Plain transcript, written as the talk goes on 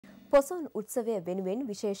පොසොන් උත්සවය වෙනුවෙන්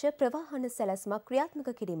විශේෂ ප්‍රවාහන සැලැස්මක්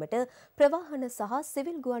ක්‍රියාත්මක කිරීමට ප්‍රවාහන සහ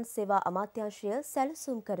සිවිල් ගුවන් සේවා අමාත්‍යාංශය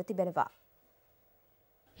සැලසුම් කර තිබෙනවා.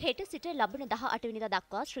 හෙට සිට ලබන 18 වෙනිදා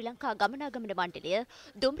දක්වා ශ්‍රී ලංකා ගමනාගමන මණ්ඩලය,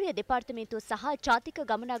 දුම්රිය දෙපාර්තමේන්තුව සහ ජාතික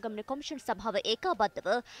ගමනාගමන කොමිෂන් සභාව ඒකාබද්ධව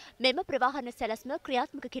මෙම ප්‍රවාහන සැලැස්ම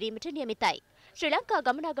ක්‍රියාත්මක කිරීමට නියමිතයි. ශ්‍රී ලංකා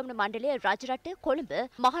ගමනාගමන මණ්ඩලය රජරට කොළඹ,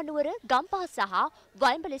 මහනුවර, ගම්පහ සහ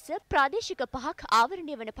වයඹ ලෙස ප්‍රාදේශික 5ක්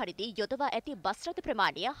ආවරණය වන පරිදි යොදවා ඇති බස් රථ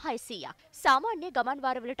ප්‍රමාණය 600ක්. සාමාන්‍ය ගමන්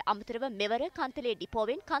වාරවලට අමතරව මෙවර කන්තලේ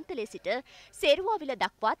ඩිපෝවෙන් කන්තලේ සිට සේරුවාවිල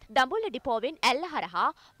දක්වාත්, දඹුල්ල ඩිපෝවෙන් ඇල්ල හරහා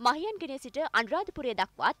මහියන්ගනේ සිට අනුරාධපුරය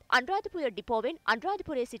දක්වා අනුරාධපුර ඩිපෝවෙන්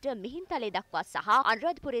අනුරාධපුරයේ සිට මිහින්තලේ දක්වා සහ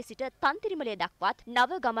අනුරාධපුරයේ සිට තන්තිරිමලය දක්වාත්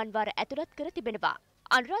නව ගමන් වාර ඇතුළත් කර තිබෙනවා.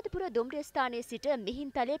 අනුරාධපුර දුම්රිය ස්ථානයේ සිට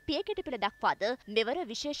මිහින්තලේ පියකෙටපිල දක්වාද මෙවර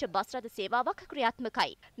විශේෂ බස් රථ සේවාවක්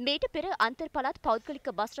ක්‍රියාත්මකයි. මීට පෙර අන්තර් පළාත් පෞද්ගලික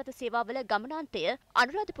බස් රථ සේවාවල ගමනාන්තය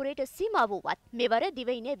අනුරාධපුරයට සීමා වූවත් මෙවර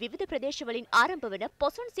දිවයිනේ විවිධ ප්‍රදේශවලින් ආරම්භ වන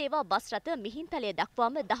පොසොන් සේවා බස් රථ මිහින්තලය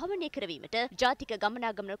දක්වාම ධාවනය කරවීමට ජාතික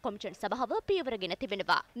ගමනාගමන කොමිෂන් සභාව පියවරගෙන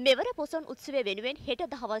තිබෙනවා. මෙවර පොසොන් උත්සවය වෙනුවෙන් හෙට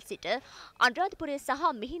දහවල් සිට අනුරාධපුරය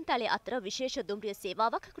සහ මිහින්තලය අතර විශේෂ දුම්රිය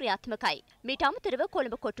සේවාවක් ක්‍රියාත්මකයි. මීට අමතරව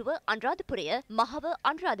කොළඹ කොටුව අනුරාධපුරය, මහව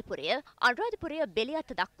අනුරාධපුරය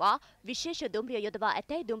බෙලියත්ත දක්වා විශේෂ දුම්රිය යොදවා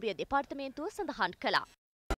ඇතැයි දුම්රිය දෙපාර්තමේන්තුව සඳහන් කළා.